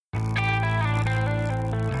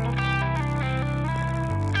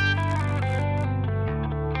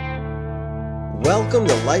Welcome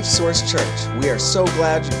to Life Source Church. We are so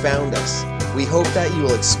glad you found us. We hope that you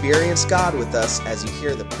will experience God with us as you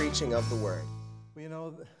hear the preaching of the Word. You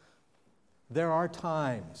know, there are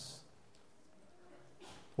times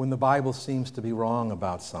when the Bible seems to be wrong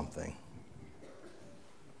about something.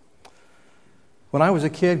 When I was a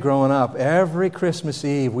kid growing up, every Christmas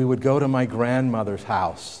Eve we would go to my grandmother's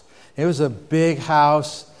house. It was a big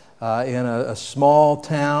house in a small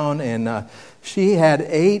town, and she had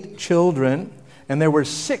 8 children. And there were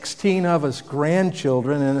 16 of us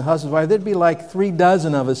grandchildren and husbands and wives. There'd be like 3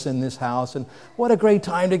 dozen of us in this house. And what a great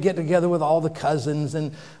time to get together with all the cousins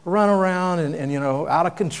and run around and you know, out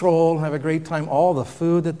of control, and have a great time. All the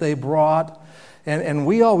food that they brought. And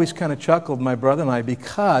we always kind of chuckled, my brother and I,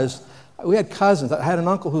 because we had cousins. I had an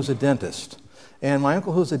uncle who's a dentist. And my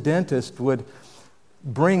uncle who's a dentist would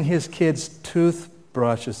bring his kids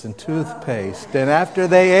toothbrushes and toothpaste. And after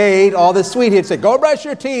they ate all the sweet, he'd say, "Go brush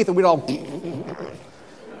your teeth." And we'd all...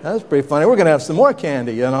 That was pretty funny. We're going to have some more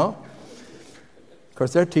candy, you know. Of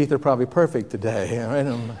course, their teeth are probably perfect today. Right?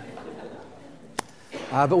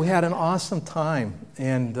 But we had an awesome time.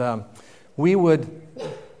 And we would,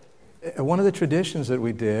 one of the traditions that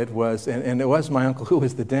we did was, and it was my uncle who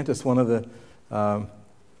was the dentist, one of the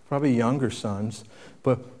probably younger sons.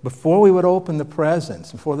 But before we would open the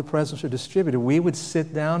presents, before the presents were distributed, we would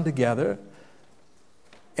sit down together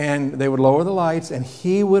and they would lower the lights and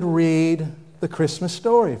he would read the Christmas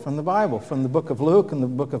story from the Bible, from the book of Luke and the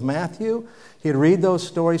book of Matthew. He'd read those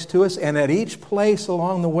stories to us, and at each place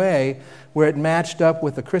along the way where it matched up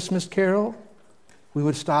with the Christmas carol, we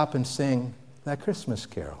would stop and sing that Christmas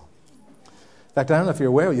carol. In fact, I don't know if you're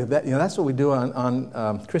aware of that, that's what we do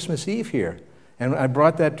on Christmas Eve here. And I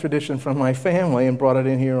brought that tradition from my family and brought it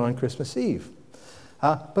in here on Christmas Eve.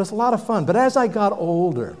 But it's a lot of fun. But as I got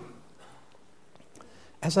older,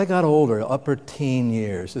 upper teen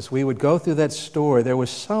years, as we would go through that story, there was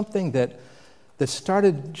something that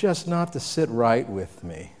started just not to sit right with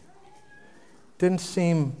me. Didn't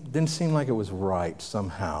seem like it was right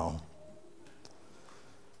somehow.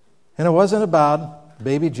 And it wasn't about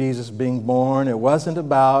baby Jesus being born. It wasn't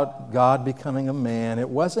about God becoming a man. It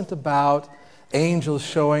wasn't about angels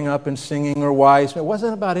showing up and singing or wise men. It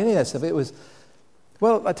wasn't about any of that stuff. It was,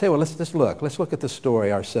 well, I tell you what, let's look at the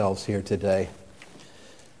story ourselves here today.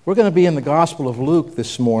 We're going to be in the Gospel of Luke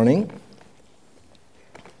this morning,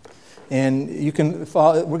 and you can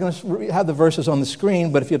follow. We're going to have the verses on the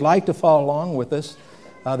screen, but if you'd like to follow along with us,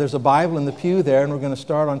 there's a Bible in the pew there, and we're going to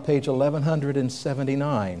start on page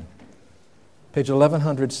 1179. Page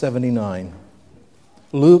 1179.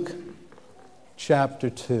 Luke chapter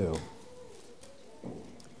 2.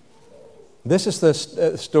 This is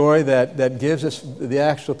the story that gives us the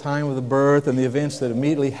actual time of the birth and the events that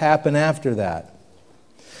immediately happen after that.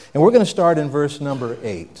 And we're going to start in verse number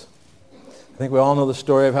 8. I think we all know the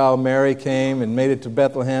story of how Mary came and made it to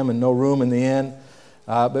Bethlehem and no room in the inn.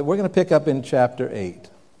 But we're going to pick up in chapter 8.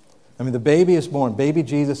 The baby is born. Baby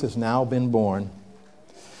Jesus has now been born.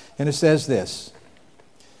 And it says this: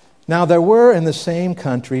 "Now there were in the same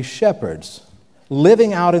country shepherds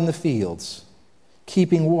living out in the fields,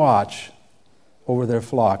 keeping watch over their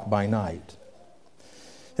flock by night.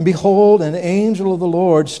 And behold, an angel of the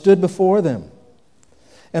Lord stood before them.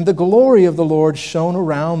 And the glory of the Lord shone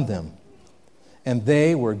around them, and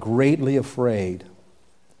they were greatly afraid.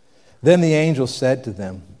 Then the angel said to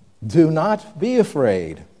them, 'Do not be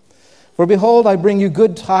afraid, for behold, I bring you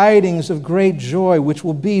good tidings of great joy, which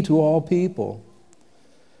will be to all people.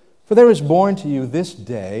 For there is born to you this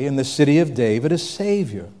day in the city of David a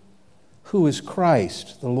Savior, who is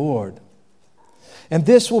Christ the Lord. And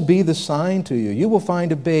this will be the sign to you. You will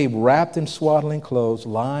find a babe wrapped in swaddling clothes,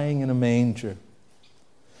 lying in a manger.'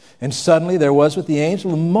 And suddenly there was with the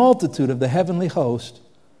angel a multitude of the heavenly host,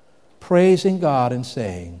 praising God and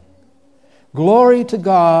saying, 'Glory to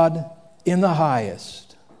God in the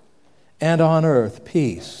highest, and on earth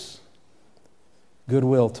peace,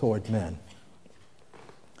 goodwill toward men.'"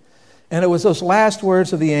 And it was those last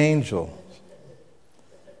words of the angel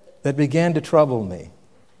that began to trouble me.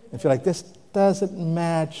 I feel like this doesn't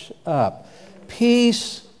match up.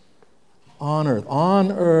 Peace on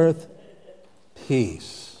earth,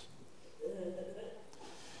 peace.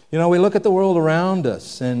 We look at the world around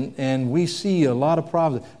us and we see a lot of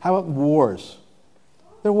problems. How about wars?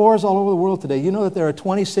 There are wars all over the world today. You know that there are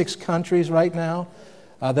 26 countries right now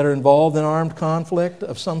that are involved in armed conflict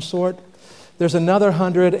of some sort. There's another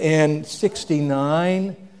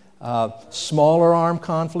 169 smaller armed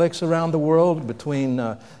conflicts around the world between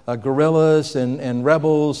guerrillas and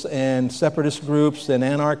rebels and separatist groups and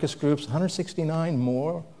anarchist groups. 169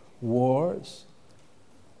 more wars.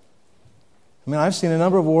 I mean, I've seen a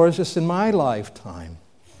number of wars just in my lifetime.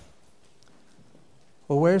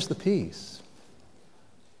 Well, where's the peace?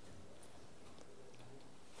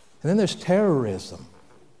 And then there's terrorism.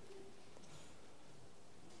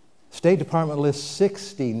 State Department lists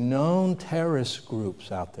 60 known terrorist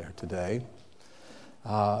groups out there today.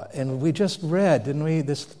 And we just read, didn't we,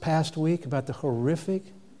 this past week about the horrific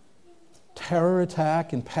terror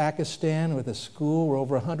attack in Pakistan with a school where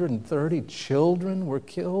over 130 children were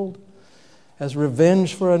killed as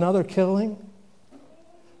revenge for another killing,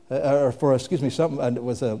 some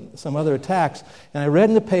other attacks. And I read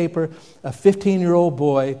in the paper a 15-year-old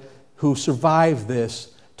boy who survived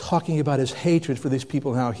this talking about his hatred for these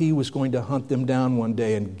people and how he was going to hunt them down one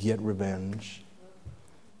day and get revenge.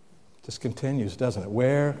 Just continues, doesn't it?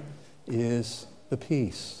 Where is the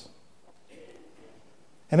peace?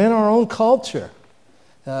 And in our own culture,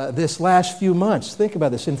 this last few months, think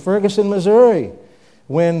about this. In Ferguson, Missouri,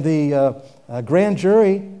 when the grand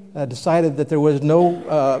jury decided that there was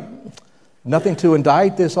nothing to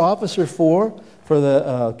indict this officer for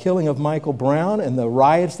the killing of Michael Brown and the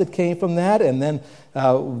riots that came from that, and then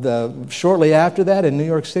shortly after that in New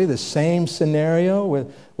York City, the same scenario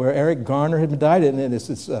where Eric Garner had died, and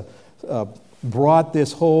it's brought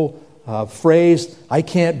this whole phrase, "I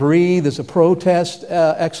can't breathe," as a protest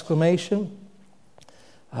exclamation.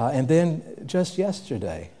 And then just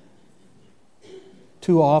yesterday,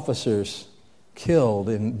 2 officers killed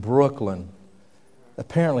in Brooklyn,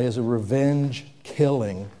 apparently as a revenge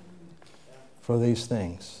killing for these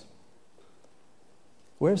things.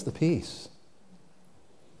 Where's the peace?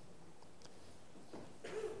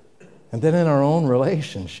 And then in our own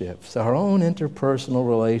relationships, our own interpersonal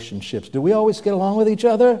relationships, do we always get along with each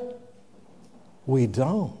other? We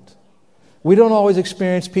don't. We don't always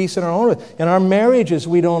experience peace in our own. In our marriages,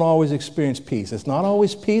 we don't always experience peace. It's not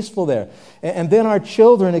always peaceful there. And then our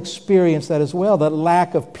children experience that as well, that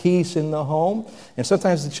lack of peace in the home. And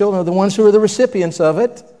sometimes the children are the ones who are the recipients of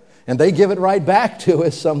it, and they give it right back to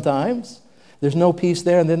us sometimes. There's no peace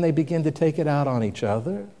there, and then they begin to take it out on each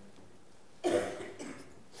other.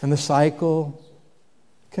 And the cycle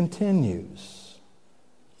continues.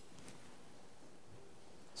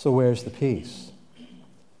 So where's the peace?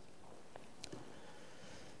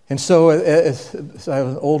 And so as I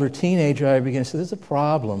was an older teenager, I began to say, there's a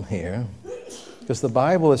problem here. Because the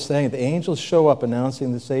Bible is saying the angels show up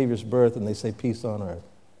announcing the Savior's birth, and they say, peace on earth.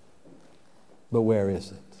 But where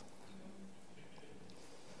is it?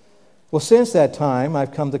 Well, since that time,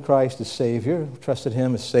 I've come to Christ as Savior, trusted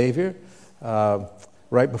Him as Savior,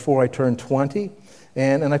 right before I turned 20.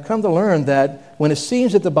 And I've come to learn that when it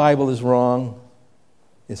seems that the Bible is wrong,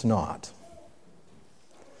 it's not.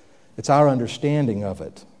 It's our understanding of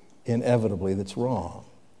it, inevitably, that's wrong.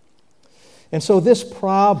 And so this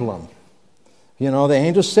problem, the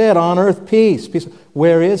angel said, on earth peace, peace.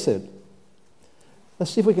 Where is it?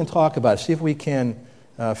 Let's see if we can talk about it, see if we can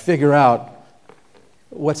figure out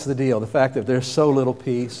what's the deal, the fact that there's so little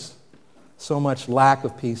peace, so much lack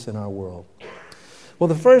of peace in our world. Well,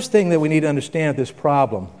 the first thing that we need to understand this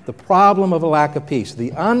problem, the problem of a lack of peace,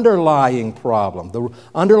 the underlying problem, the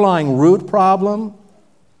underlying root problem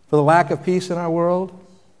for the lack of peace in our world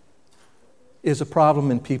is a problem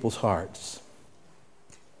in people's hearts.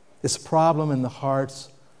 It's a problem in the hearts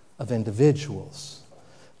of individuals.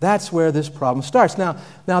 That's where this problem starts. Now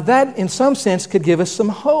that, in some sense, could give us some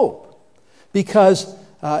hope. Because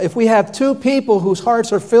if we have 2 people whose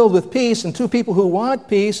hearts are filled with peace and 2 people who want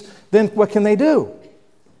peace, then what can they do?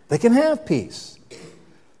 They can have peace.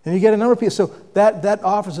 And you get a number of peace. So that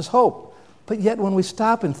offers us hope. But yet when we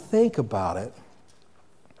stop and think about it,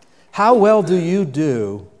 how well do you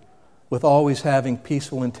do with always having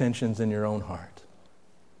peaceful intentions in your own heart?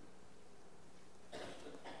 Do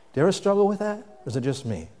you ever struggle with that? Or is it just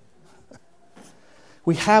me?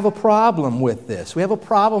 We have a problem with this. We have a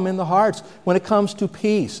problem in the hearts when it comes to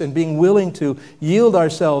peace and being willing to yield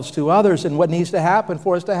ourselves to others and what needs to happen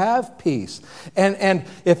for us to have peace. And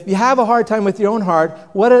if you have a hard time with your own heart,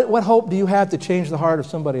 what hope do you have to change the heart of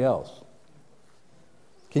somebody else?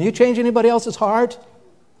 Can you change anybody else's heart?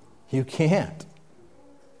 You can't.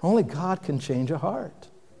 Only God can change a heart.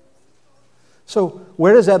 So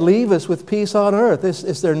where does that leave us with peace on earth?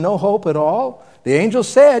 Is there no hope at all? The angel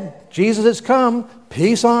said, Jesus has come,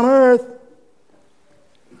 peace on earth.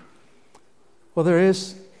 Well, there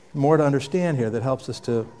is more to understand here that helps us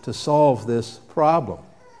to solve this problem.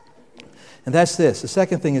 And that's this. The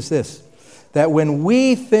second thing is this, that when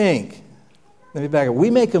we think, let me back up, we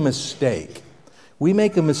make a mistake. We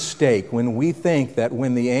make a mistake when we think that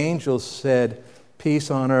when the angels said peace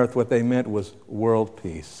on earth, what they meant was world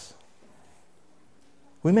peace.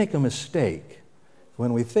 We make a mistake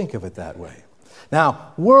when we think of it that way.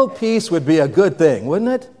 Now, world peace would be a good thing,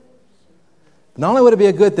 wouldn't it? Not only would it be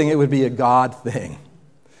a good thing, it would be a God thing.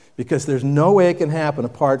 Because there's no way it can happen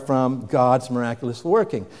apart from God's miraculous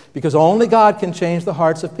working. Because only God can change the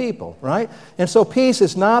hearts of people, right? And so peace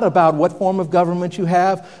is not about what form of government you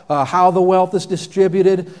have, how the wealth is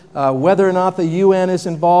distributed, whether or not the UN is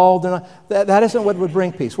involved. That isn't what would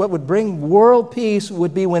bring peace. What would bring world peace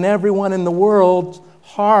would be when everyone in the world's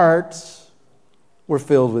hearts were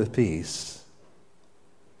filled with peace.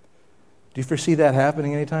 Do you foresee that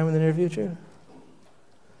happening anytime in the near future?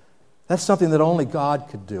 That's something that only God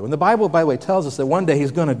could do. And the Bible, by the way, tells us that one day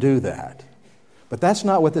He's going to do that. But that's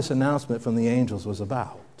not what this announcement from the angels was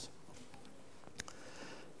about.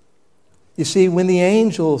 You see, when the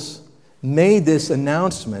angels made this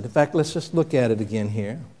announcement, in fact, let's just look at it again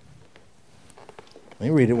here. Let me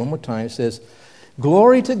read it one more time. It says,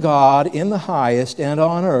 "Glory to God in the highest, and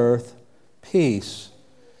on earth peace,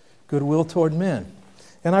 goodwill toward men."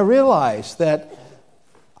 And I realized that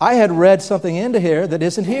I had read something into here that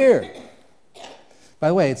isn't here. By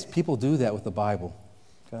the way, people do that with the Bible,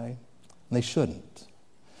 okay? And they shouldn't.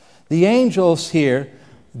 The angels here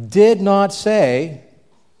did not say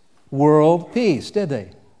world peace, did they?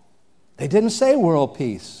 They didn't say world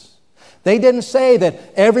peace. They didn't say that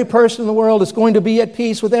every person in the world is going to be at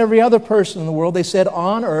peace with every other person in the world. They said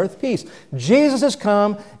on earth peace. Jesus has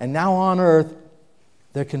come, and now on earth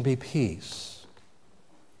there can be peace.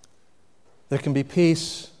 There can be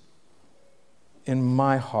peace in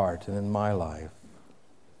my heart and in my life.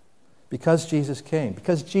 Because Jesus came.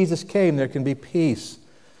 Because Jesus came, there can be peace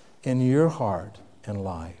in your heart and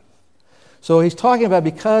life. So he's talking about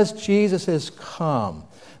because Jesus has come,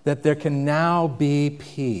 that there can now be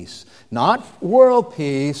peace. Not world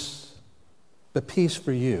peace, but peace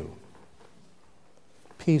for you.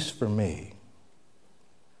 Peace for me.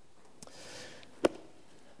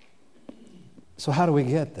 So how do we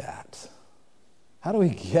get that? How do we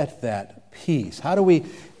get that peace? How do we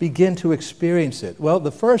begin to experience it? Well,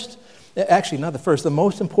 the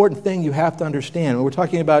most important thing you have to understand, we're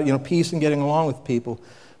talking about, peace and getting along with people,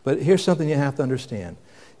 but here's something you have to understand.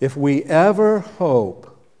 If we ever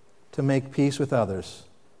hope to make peace with others,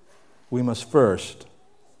 we must first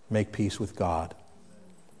make peace with God.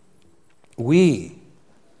 We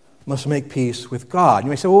must make peace with God.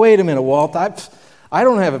 You may say, well, wait a minute, Walt, I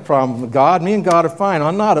don't have a problem with God. Me and God are fine.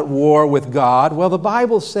 I'm not at war with God. Well, the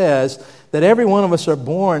Bible says that every one of us are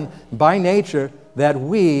born by nature that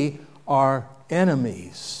we are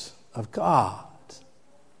enemies of God.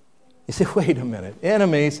 You say, wait a minute,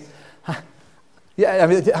 enemies? Yeah,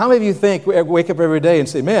 how many of you wake up every day and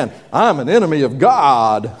say, man, I'm an enemy of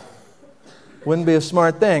God? Wouldn't be a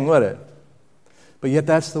smart thing, would it? But yet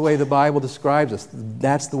that's the way the Bible describes us.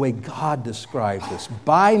 That's the way God describes us.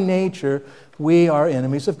 By nature, we are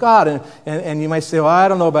enemies of God. And you might say, well, I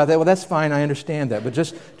don't know about that. Well, that's fine. I understand that. But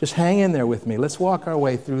just hang in there with me. Let's walk our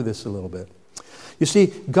way through this a little bit. You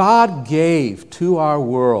see, God gave to our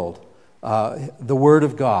world the Word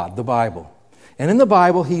of God, the Bible. And in the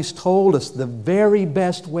Bible, He's told us the very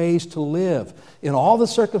best ways to live in all the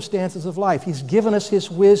circumstances of life. He's given us His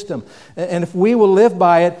wisdom. And if we will live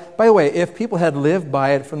by it, by the way, if people had lived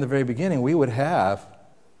by it from the very beginning, we would have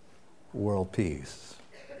world peace.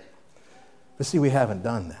 But see, we haven't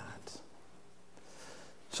done that.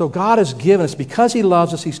 So God has given us, because He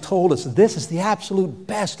loves us, He's told us this is the absolute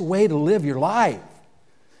best way to live your life.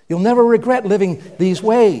 You'll never regret living these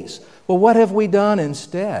ways. Well, what have we done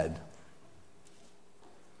instead?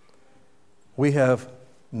 We have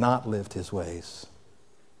not lived His ways.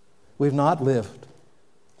 We've not lived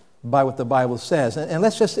by what the Bible says. And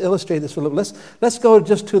let's just illustrate this for a little. Let's go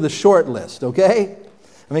just to the short list, okay?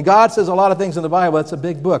 I mean, God says a lot of things in the Bible. It's a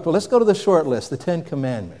big book. But let's go to the short list, the 10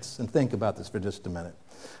 Commandments, and think about this for just a minute.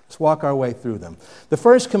 Let's walk our way through them. The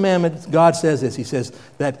first commandment, God says this. He says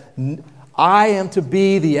that I am to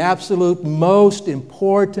be the absolute most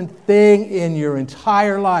important thing in your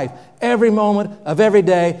entire life. Every moment of every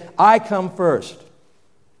day, I come first.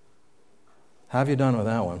 How have you done with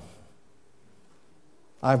that one?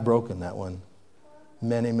 I've broken that one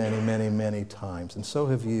many, many, many, many times, and so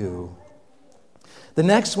have you. The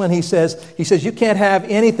next one, he says, you can't have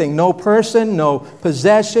anything, no person, no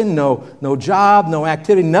possession, no job, no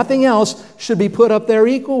activity, nothing else should be put up there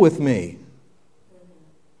equal with me.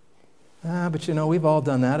 But we've all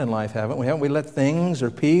done that in life, haven't we? Haven't we let things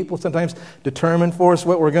or people sometimes determine for us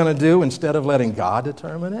what we're going to do instead of letting God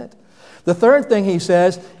determine it? The third thing he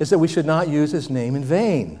says is that we should not use His name in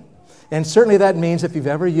vain. And certainly that means if you've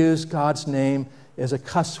ever used God's name as a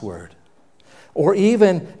cuss word, or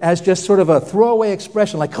even as just sort of a throwaway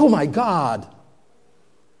expression like, oh my God,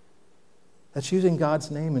 that's using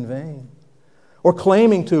God's name in vain. Or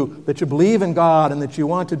claiming that you believe in God and that you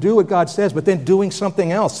want to do what God says, but then doing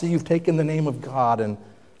something else. So you've taken the name of God and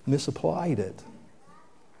misapplied it.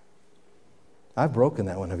 I've broken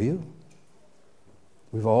that one. Have you?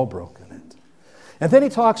 We've all broken it. And then he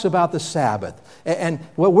talks about the Sabbath. And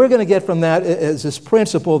what we're going to get from that is this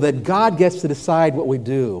principle that God gets to decide what we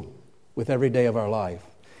do with every day of our life.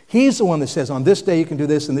 He's the one that says, on this day you can do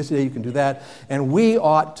this, and this day you can do that. And we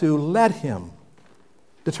ought to let Him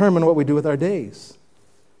determine what we do with our days.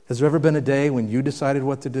 Has there ever been a day when you decided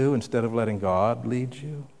what to do instead of letting God lead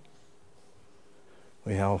you?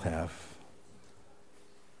 We all have.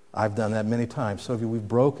 I've done that many times. So have you. We've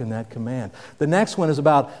broken that command. The next one is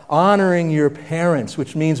about honoring your parents,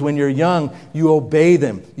 which means when you're young, you obey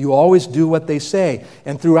them. You always do what they say.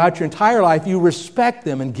 And throughout your entire life, you respect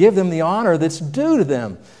them and give them the honor that's due to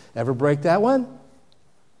them. Ever break that one?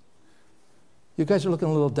 You guys are looking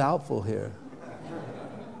a little doubtful here.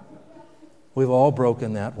 We've all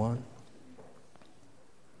broken that one.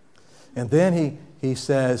 And then he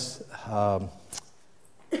says,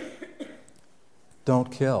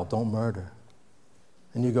 don't kill, don't murder.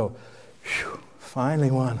 And you go, phew,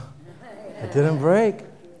 finally one. It didn't break.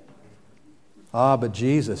 But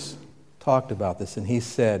Jesus talked about this, and He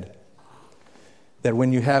said that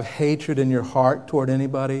when you have hatred in your heart toward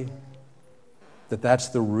anybody, that's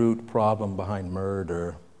the root problem behind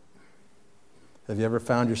murder. Have you ever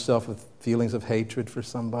found yourself with feelings of hatred for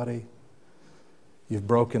somebody? You've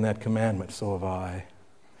broken that commandment, so have I.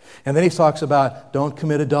 And then he talks about don't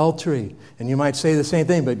commit adultery. And you might say the same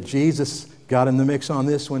thing, but Jesus got in the mix on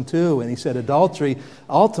this one too. And he said adultery,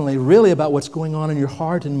 ultimately, really about what's going on in your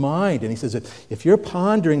heart and mind. And he says that if you're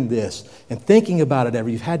pondering this and thinking about it ever,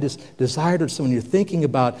 you've had this desire to someone, you're thinking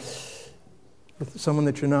about someone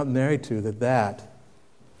that you're not married to, that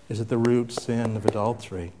is at the root sin of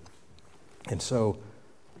adultery. And so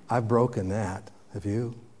I've broken that. Have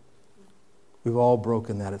you? We've all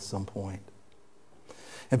broken that at some point.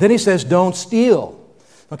 And then he says, don't steal.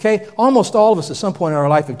 Okay? Almost all of us at some point in our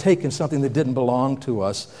life have taken something that didn't belong to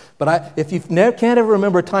us. But if you can't ever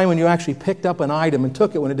remember a time when you actually picked up an item and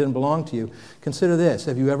took it when it didn't belong to you, consider this.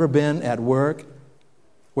 Have you ever been at work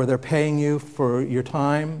where they're paying you for your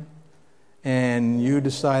time and you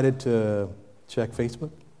decided to check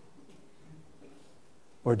Facebook?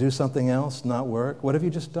 Or do something else, not work? What have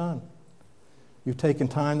you just done? You've taken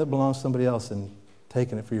time that belongs to somebody else and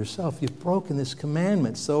taken it for yourself. You've broken this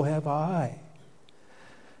commandment, so have I.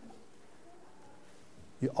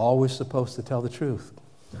 You're always supposed to tell the truth.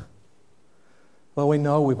 Well, we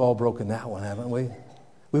know we've all broken that one, haven't we?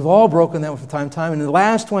 We've all broken that one from time to time. And the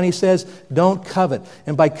last one, he says, don't covet.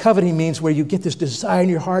 And by covet, he means where you get this desire in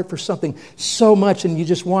your heart for something so much and you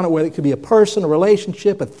just want it, whether it could be a person, a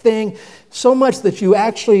relationship, a thing, so much that you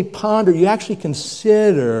actually ponder, you actually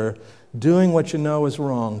consider doing what you know is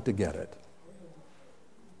wrong to get it.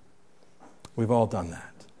 We've all done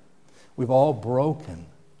that. We've all broken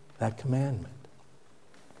that commandment.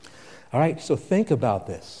 All right, so think about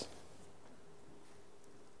this.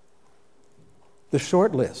 The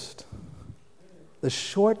short list.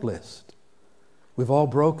 We've all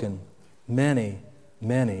broken many,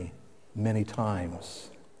 many, many times.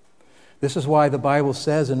 This is why the Bible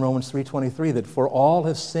says in Romans 3:23 that for all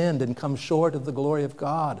have sinned and come short of the glory of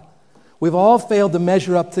God. We've all failed to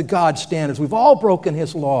measure up to God's standards. We've all broken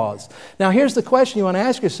His laws. Now here's the question you want to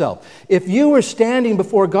ask yourself. If you were standing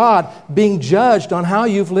before God being judged on how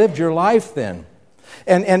you've lived your life then,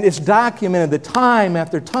 and it's documented that time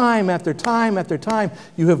after time after time after time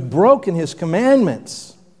you have broken His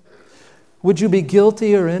commandments, would you be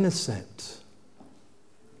guilty or innocent?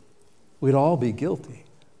 We'd all be guilty.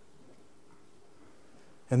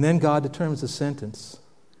 And then God determines the sentence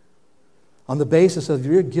on the basis of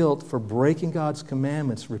your guilt for breaking God's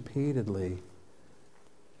commandments repeatedly.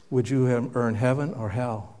 Would you earn heaven or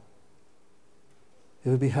hell? It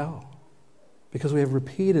would be hell, because we have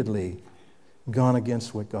repeatedly gone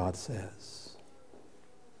against what God says.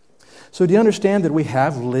 So do you understand that we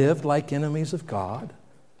have lived like enemies of God?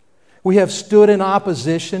 We have stood in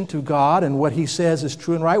opposition to God and what He says is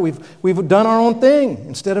true and right. We've done our own thing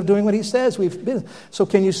instead of doing what He says. So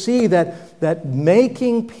can you see that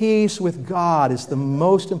making peace with God is the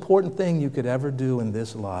most important thing you could ever do in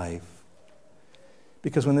this life?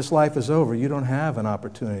 Because when this life is over, you don't have an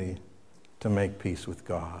opportunity to make peace with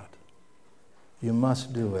God. You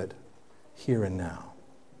must do it here and now.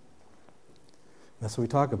 That's what we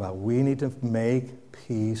talk about. We need to make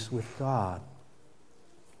peace with God.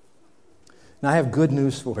 Now, I have good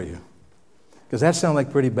news for you, because that sounds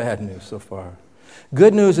like pretty bad news so far.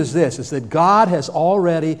 Good news is this, is that God has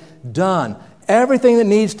already done everything that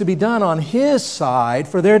needs to be done on His side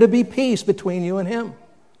for there to be peace between you and Him.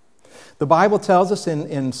 The Bible tells us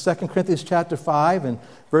in 2 Corinthians chapter 5 and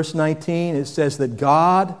verse 19, it says that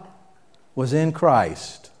God was in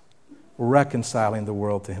Christ reconciling the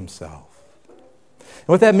world to Himself. And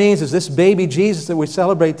what that means is this baby Jesus that we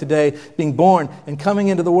celebrate today being born and coming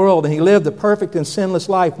into the world, and He lived a perfect and sinless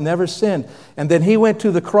life, never sinned. And then He went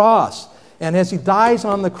to the cross. And as He dies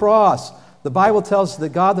on the cross, the Bible tells us that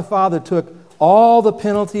God the Father took all the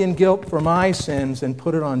penalty and guilt for my sins and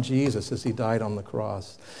put it on Jesus as He died on the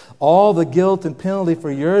cross. All the guilt and penalty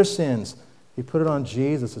for your sins, He put it on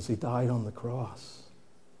Jesus as He died on the cross.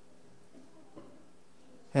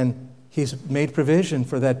 And He's made provision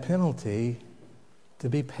for that penalty to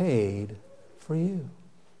be paid for you.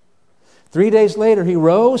 3 days later, He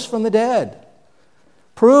rose from the dead,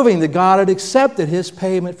 proving that God had accepted His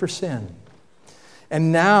payment for sin.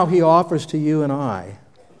 And now He offers to you and I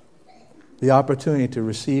the opportunity to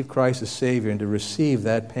receive Christ as Savior and to receive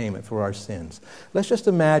that payment for our sins. Let's just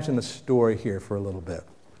imagine a story here for a little bit.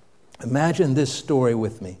 Imagine this story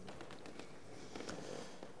with me.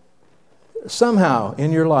 Somehow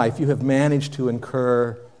in your life you have managed to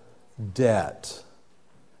incur debt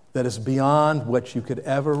that is beyond what you could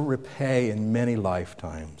ever repay in many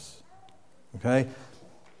lifetimes. Okay?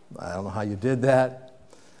 I don't know how you did that,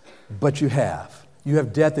 but you have. You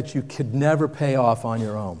have debt that you could never pay off on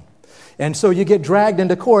your own. And so you get dragged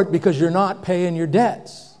into court because you're not paying your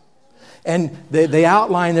debts. And they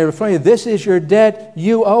outline there in front of you, this is your debt,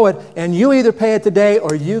 you owe it, and you either pay it today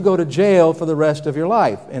or you go to jail for the rest of your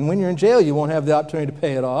life. And when you're in jail, you won't have the opportunity to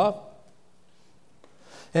pay it off.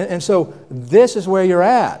 And so this is where you're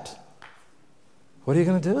at. What are you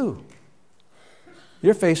going to do?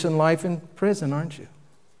 You're facing life in prison, aren't you?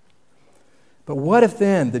 But what if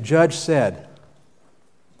then the judge said,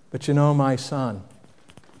 but you know, my son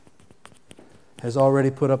has already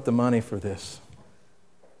put up the money for this.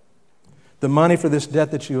 The money for this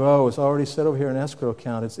debt that you owe is already set over here in escrow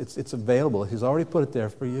account. It's available. He's already put it there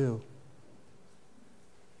for you.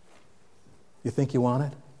 You think you want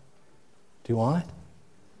it? Do you want it?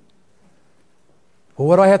 Well,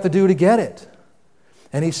 what do I have to do to get it?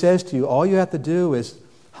 And He says to you, all you have to do is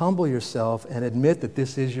humble yourself and admit that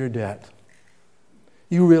this is your debt.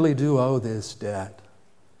 You really do owe this debt.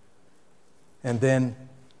 And then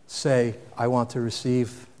say, I want to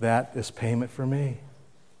receive that as payment for me.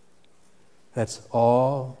 That's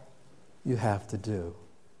all you have to do.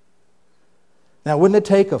 Now, wouldn't it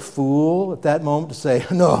take a fool at that moment to say,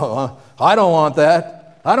 no, I don't want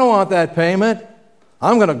that. I don't want that payment.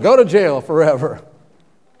 I'm going to go to jail forever.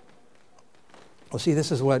 Well, see,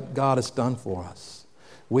 this is what God has done for us.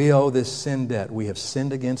 We owe this sin debt. We have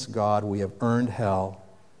sinned against God. We have earned hell.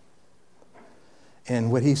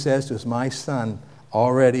 And what He says to us, my son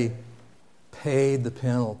already paid the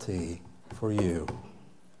penalty for you.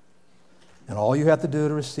 And all you have to do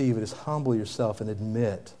to receive it is humble yourself and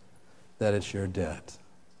admit that it's your debt,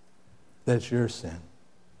 that it's your sin.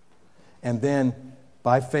 And then,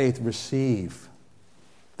 by faith, receive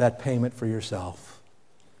that payment for yourself.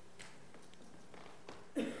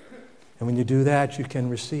 And when you do that, you can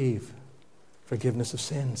receive forgiveness of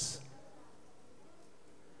sins.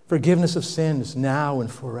 Forgiveness of sins now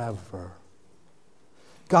and forever.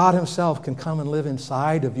 God Himself can come and live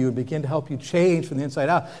inside of you and begin to help you change from the inside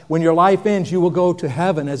out. When your life ends, you will go to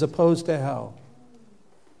heaven as opposed to hell.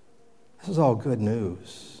 This is all good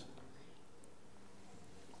news.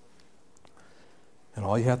 And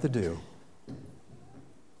all you have to do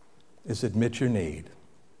is admit your need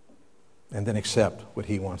and then accept what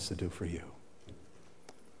He wants to do for you.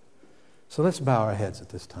 So let's bow our heads at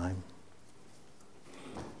this time.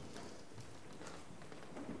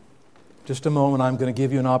 Just a moment, I'm going to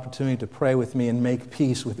give you an opportunity to pray with me and make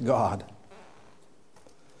peace with God.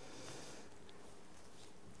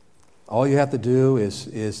 All you have to do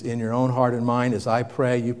is in your own heart and mind, as I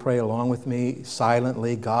pray, you pray along with me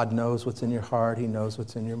silently. God knows what's in your heart. He knows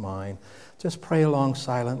what's in your mind. Just pray along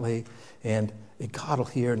silently, and God will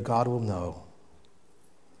hear and God will know.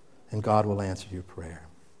 And God will answer your prayer.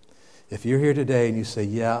 If you're here today and you say,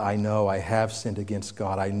 yeah, I know I have sinned against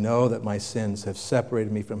God. I know that my sins have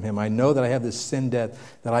separated me from Him. I know that I have this sin debt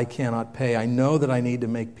that I cannot pay. I know that I need to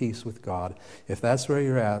make peace with God. If that's where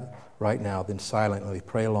you're at right now, then silently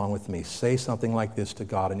pray along with me. Say something like this to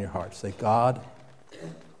God in your heart. Say, God,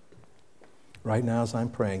 right now as I'm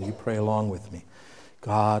praying, you pray along with me.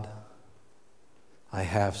 God, I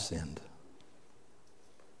have sinned.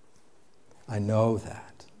 I know that.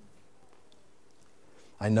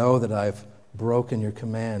 I know that I've broken your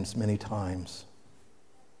commands many times.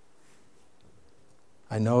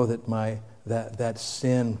 I know that that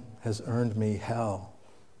sin has earned me hell.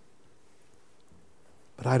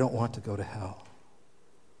 But I don't want to go to hell.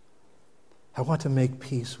 I want to make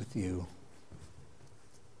peace with you.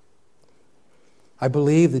 I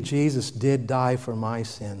believe that Jesus did die for my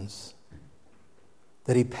sins,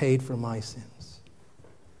 that he paid for my sins.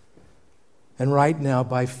 And right now,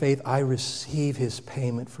 by faith, I receive his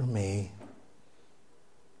payment for me.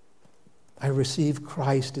 I receive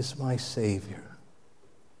Christ as my Savior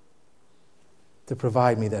to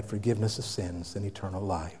provide me that forgiveness of sins and eternal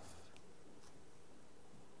life.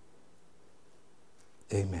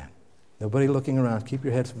 Amen. Nobody looking around. Keep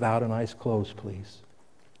your heads bowed and eyes closed, please.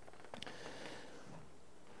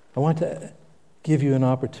 I want to give you an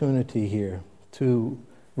opportunity here to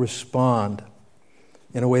respond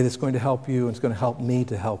in a way that's going to help you and it's going to help me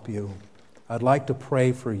to help you. I'd like to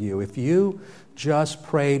pray for you. If you just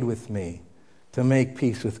prayed with me to make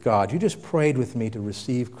peace with God, you just prayed with me to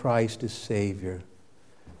receive Christ as Savior,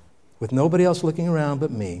 with nobody else looking around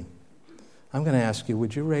but me, I'm going to ask you,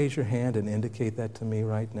 would you raise your hand and indicate that to me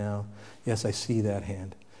right now? Yes, I see that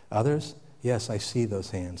hand. Others? Yes, I see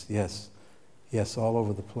those hands. Yes. Yes, all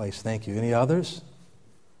over the place. Thank you. Any others?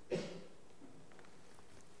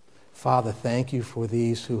 Father, thank you for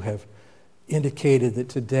these who have indicated that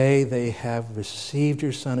today they have received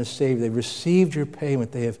your Son as Savior. They've received your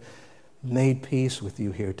payment. They have made peace with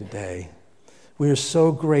you here today. We are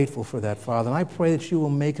so grateful for that, Father. And I pray that you will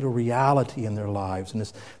make it a reality in their lives. And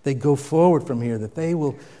as they go forward from here, that they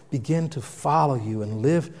will begin to follow you and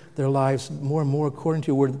live their lives more and more according to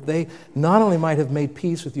your word. That they not only might have made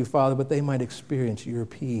peace with you, Father, but they might experience your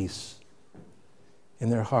peace in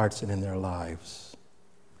their hearts and in their lives.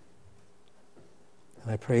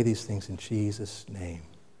 And I pray these things in Jesus' name.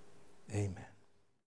 Amen.